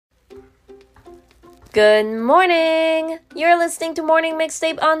Good morning! You're listening to Morning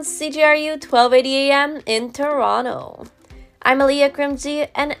Mixtape on CGRU 1280 AM in Toronto. I'm Aliyah Krimji,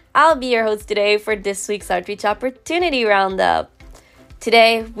 and I'll be your host today for this week's ArtReach Opportunity Roundup.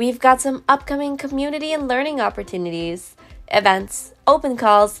 Today, we've got some upcoming community and learning opportunities, events, open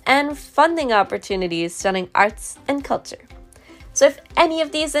calls, and funding opportunities surrounding arts and culture. So if any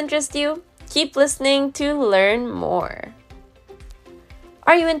of these interest you, keep listening to learn more.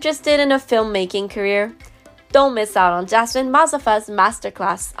 Are you interested in a filmmaking career? Don't miss out on Jasmine Mazafa's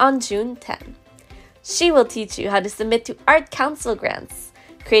masterclass on June 10. She will teach you how to submit to Art Council grants,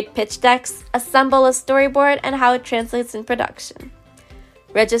 create pitch decks, assemble a storyboard, and how it translates in production.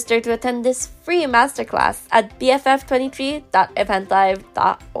 Register to attend this free masterclass at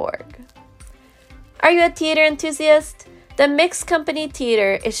bff23.eventlive.org. Are you a theater enthusiast? The Mixed Company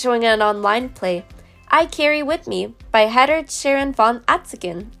Theater is showing an online play, I Carry With Me, by Heather Sharon von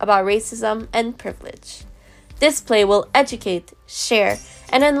Atzikin about racism and privilege. This play will educate, share,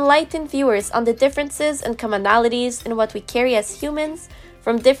 and enlighten viewers on the differences and commonalities in what we carry as humans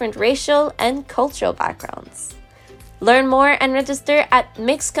from different racial and cultural backgrounds. Learn more and register at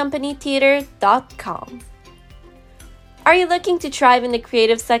mixedcompanytheater.com. Are you looking to thrive in the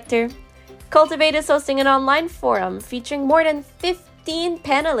creative sector? Cultivate is hosting an online forum featuring more than 15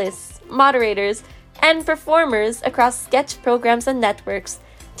 panelists, moderators, and performers across sketch programs and networks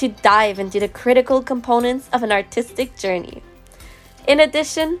to dive into the critical components of an artistic journey. In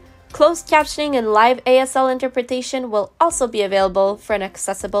addition, closed captioning and live ASL interpretation will also be available for an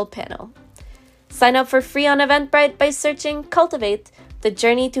accessible panel. Sign up for free on Eventbrite by searching Cultivate, the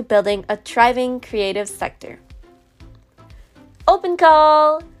journey to building a thriving creative sector. Open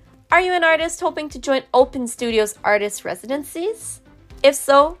call! Are you an artist hoping to join Open Studio's artist residencies? If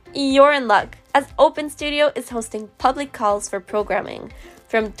so, you're in luck, as Open Studio is hosting public calls for programming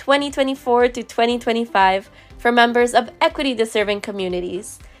from 2024 to 2025 for members of equity-deserving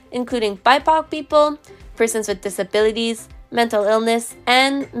communities, including BIPOC people, persons with disabilities, mental illness,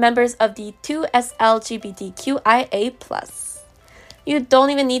 and members of the 2SLGBTQIA+. You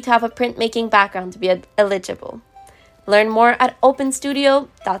don't even need to have a printmaking background to be eligible. Learn more at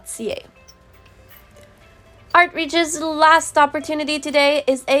openstudio.ca. ArtReach's last opportunity today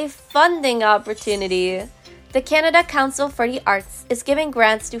is a funding opportunity. The Canada Council for the Arts is giving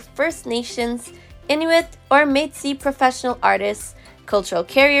grants to First Nations, Inuit, or Métis professional artists, cultural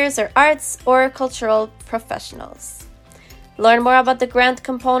carriers or arts, or cultural professionals. Learn more about the grant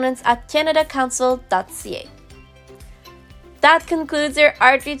components at canadacouncil.ca. That concludes your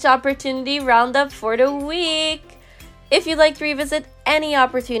ArtReach Opportunity Roundup for the week. If you'd like to revisit any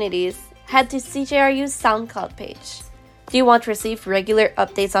opportunities, head to CJRU's SoundCloud page. Do you want to receive regular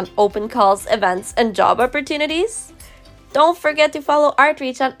updates on open calls, events, and job opportunities? Don't forget to follow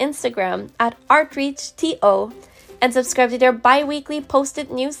ArtReach on Instagram at ArtReachTO and subscribe to their bi-weekly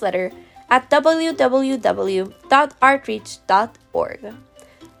posted newsletter at www.artreach.org.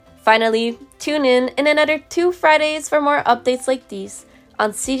 Finally, tune in another 2 Fridays for more updates like these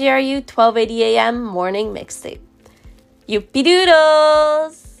on CGRU 1280 AM Morning Mixtape. Youpie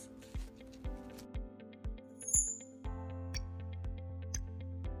doodles!